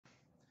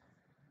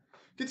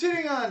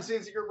Continuing on,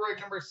 CNC Group break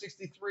number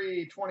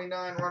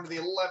 6329. We're on to the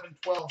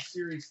 11-12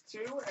 Series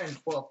 2 and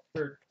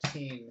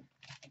 12-13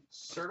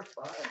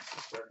 certified. So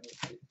starting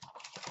with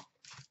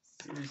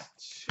the Series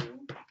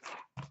 2.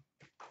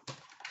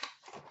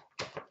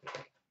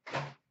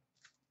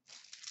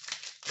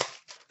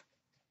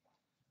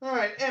 All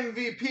right,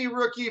 MVP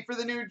rookie for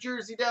the New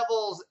Jersey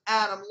Devils,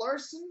 Adam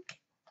Larson.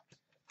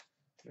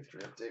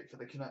 Victory update for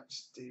the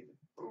Canucks, David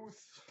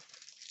Booth.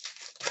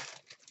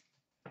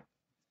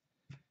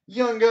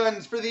 Young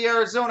Guns for the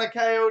Arizona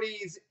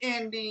Coyotes,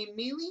 Andy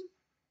Mealy.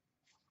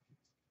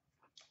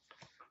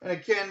 And a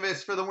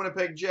canvas for the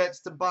Winnipeg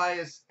Jets,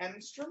 Tobias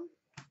Enstrom.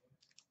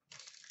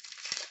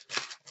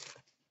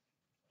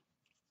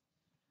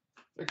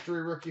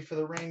 Victory rookie for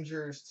the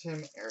Rangers,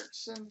 Tim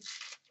Erickson.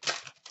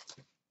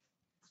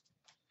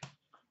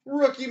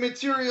 Rookie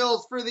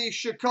materials for the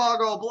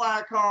Chicago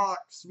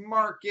Blackhawks,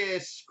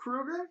 Marcus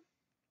Kruger.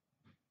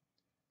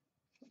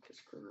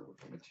 Marcus Kruger,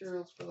 rookie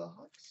materials for the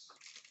Hawks.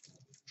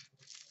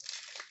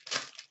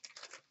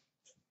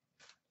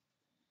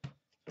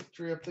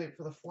 Victory update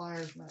for the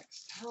Flyers,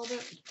 Max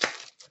Talbot.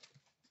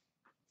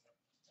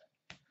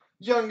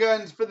 Young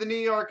Guns for the New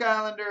York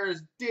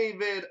Islanders,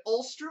 David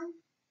Ulstrom.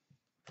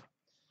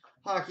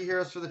 Hockey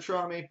Heroes for the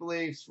Toronto Maple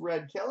Leafs,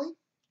 Red Kelly.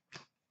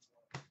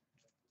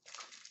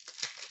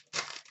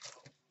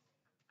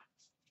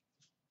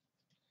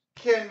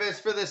 Canvas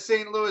for the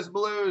St. Louis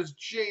Blues,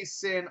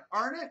 Jason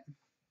Arnott.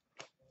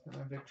 And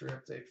a victory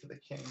update for the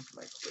Kings,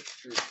 Mike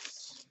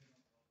Richards.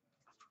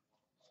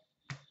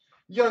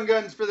 Young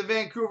Guns for the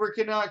Vancouver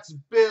Canucks,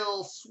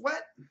 Bill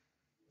Sweat.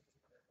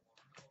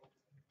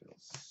 Bill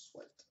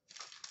Sweat.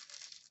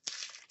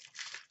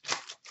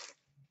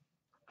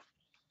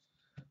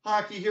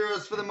 Hockey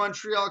Heroes for the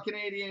Montreal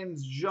Canadiens,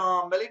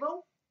 Jean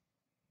Beliveau.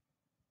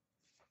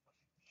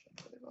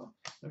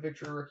 A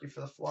victory rookie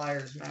for the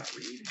Flyers, Matt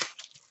Reed.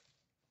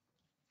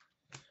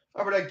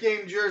 Over to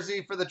game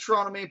jersey for the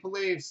Toronto Maple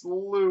Leafs,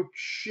 Luke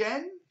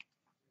Shen.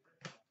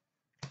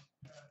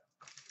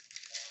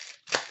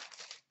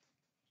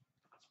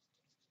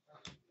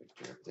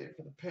 Victory update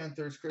for the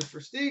Panthers, Chris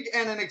Versteeg.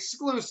 And an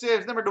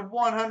exclusive, number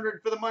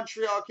 /100 for the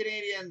Montreal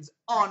Canadiens,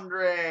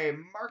 Andre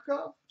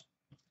Markov.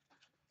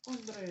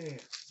 Andre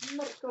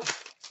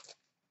Markov.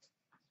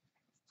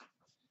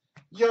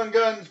 Young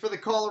Guns for the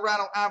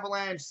Colorado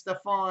Avalanche,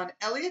 Stephon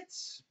Elliott.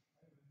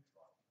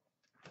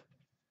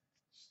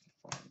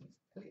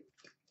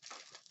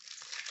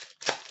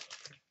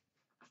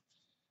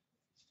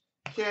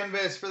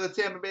 Canvas for the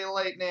Tampa Bay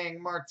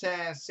Lightning,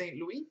 Martin St.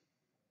 Louis.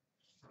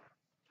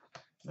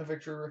 A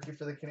victory rookie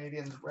for the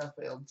Canadiens,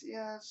 Rafael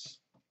Diaz.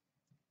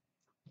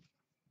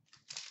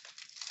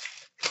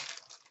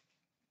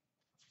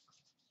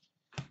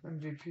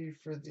 MVP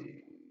for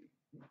the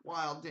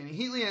Wild, Danny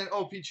Heatley. And an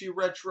OPG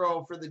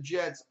Retro for the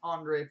Jets,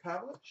 Andre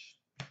Pavlich.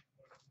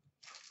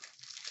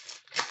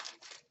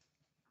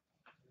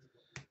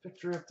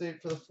 Victory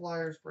update for the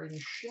Flyers, Braden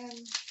Shen.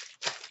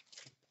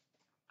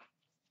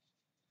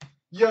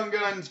 Young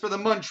Guns for the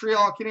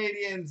Montreal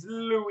Canadiens,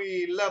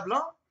 Louis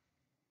LeBlanc.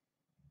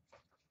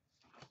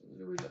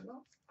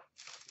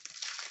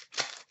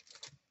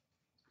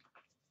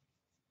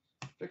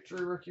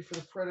 Victory rookie for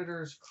the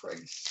Predators,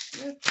 Craig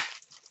Smith.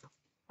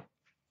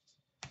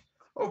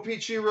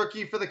 OPG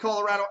rookie for the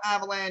Colorado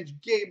Avalanche,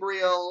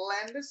 Gabriel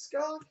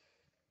Landeskog.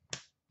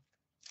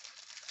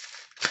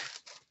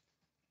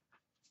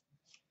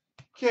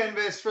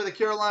 Canvas for the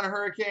Carolina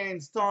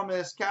Hurricanes,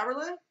 Thomas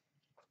Kaberle.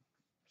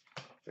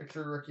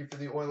 Victory rookie for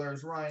the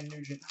Oilers, Ryan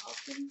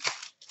Nugent-Hopkins.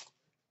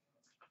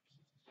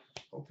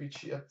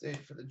 OPG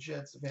update for the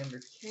Jets,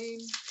 Evander Kane.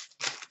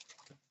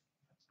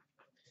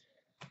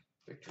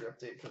 Victory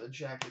update for the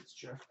Jackets,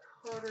 Jeff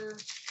Carter.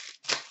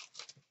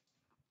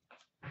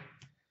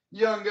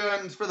 Young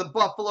Guns for the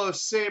Buffalo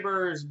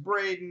Sabres,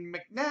 Braden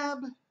McNabb.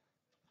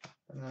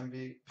 And an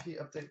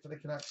MVP update for the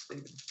Canucks,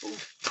 David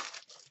Booth.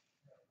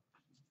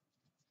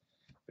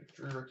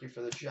 Victory rookie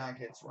for the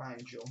Jackets,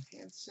 Ryan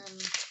Johansson.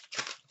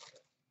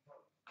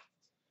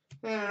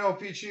 And an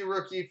OPG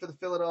rookie for the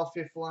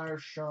Philadelphia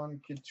Flyers, Sean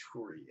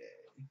Couturier.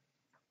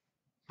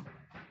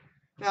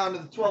 Now into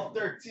the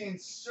 12-13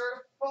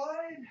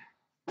 certified.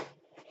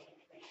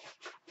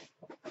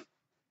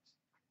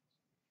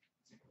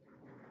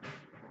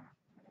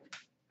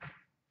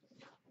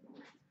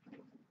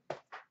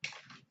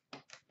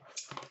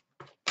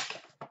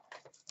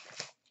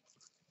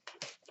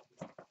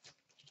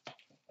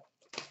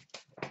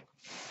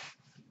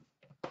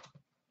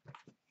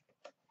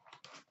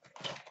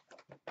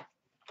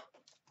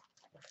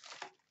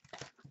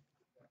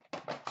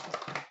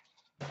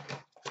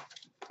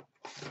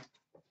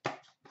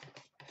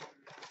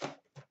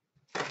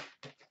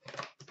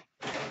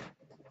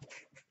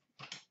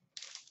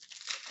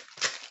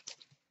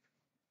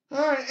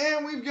 Alright,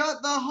 and we've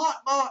got the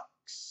hot box.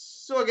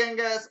 So again,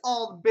 guys,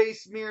 all the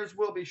base mirrors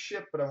will be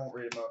shipped, but I won't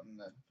read them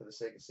out for the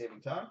sake of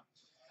saving time.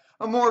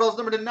 Immortals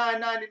number to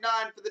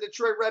 999 for the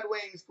Detroit Red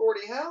Wings,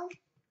 Gordie Howe.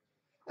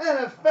 And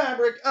a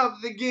Fabric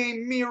of the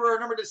Game mirror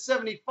number to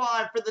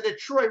 75 for the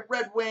Detroit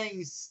Red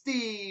Wings,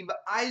 Steve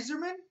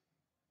Yzerman.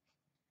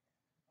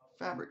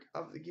 Fabric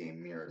of the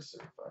Game mirror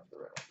certified for the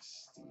Red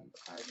Sox, Steve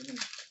Eiserman.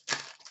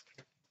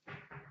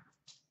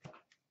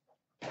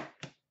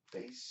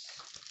 Base.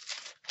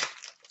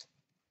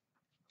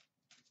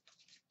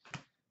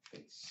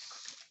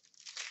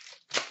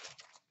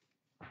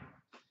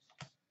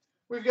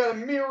 We've got a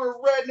mirror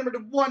red, number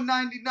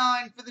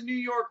 /199 for the New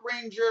York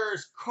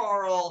Rangers,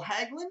 Carl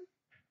Hagelin.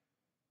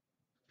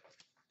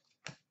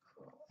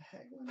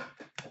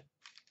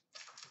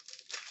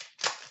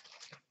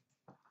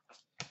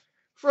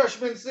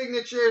 Freshman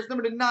signatures,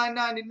 number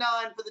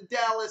 /999 for the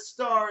Dallas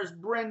Stars,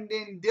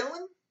 Brendan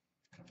Dillon.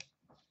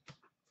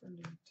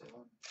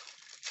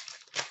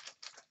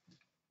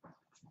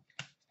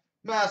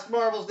 Masked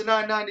Marvels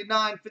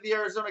 /999 for the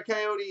Arizona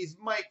Coyotes,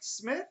 Mike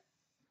Smith.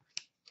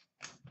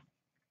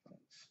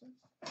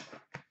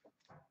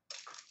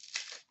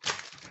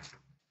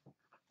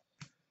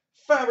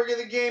 Fabric of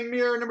the Game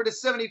mirror, number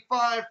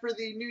 /75 for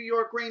the New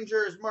York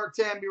Rangers,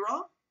 Martin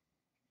Biron.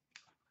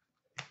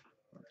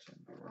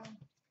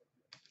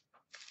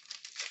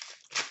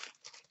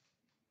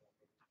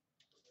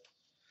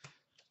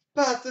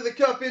 Path to the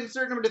Cup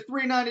insert, number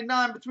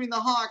 /399 between the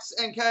Hawks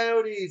and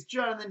Coyotes,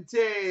 Jonathan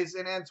Toews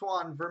and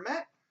Antoine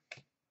Vermette.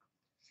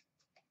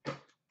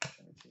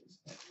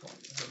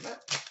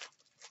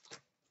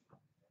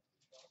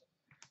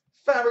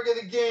 Fabric of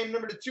the Game,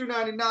 number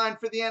 /299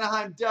 for the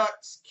Anaheim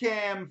Ducks,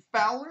 Cam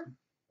Fowler.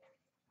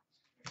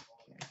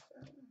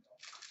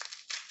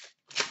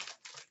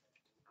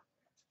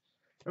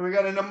 And we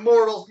got an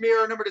Immortals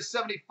mirror, number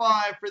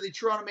 /75 for the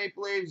Toronto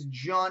Maple Leafs,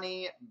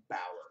 Johnny Bauer.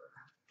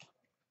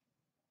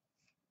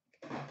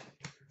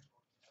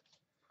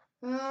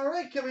 All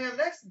right, coming up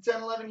next,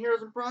 10-11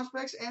 Heroes and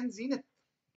Prospects and Zenith